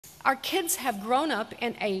Our kids have grown up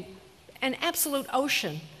in an absolute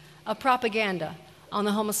ocean of propaganda on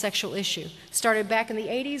the homosexual issue. Started back in the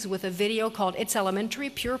 80s with a video called It's Elementary,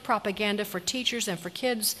 pure propaganda for teachers and for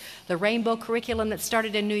kids, the rainbow curriculum that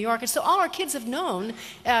started in New York. And so all our kids have known,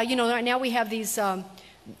 you know, right now we have these,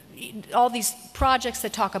 all these projects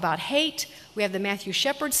that talk about hate. We have the Matthew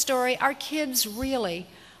Shepard story. Our kids really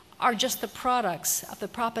are just the products of the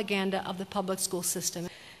propaganda of the public school system.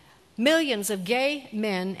 Millions of gay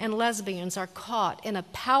men and lesbians are caught in a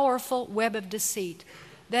powerful web of deceit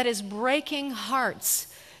that is breaking hearts.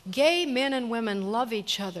 Gay men and women love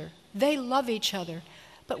each other. They love each other.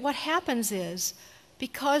 But what happens is,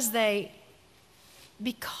 because the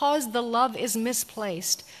love is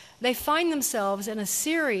misplaced, they find themselves in a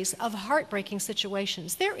series of heartbreaking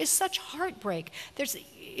situations. There is such heartbreak. Have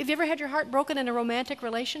you ever had your heart broken in a romantic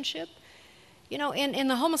relationship? You know, in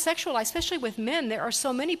the homosexual life, especially with men, there are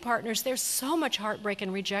so many partners, there's so much heartbreak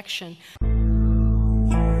and rejection.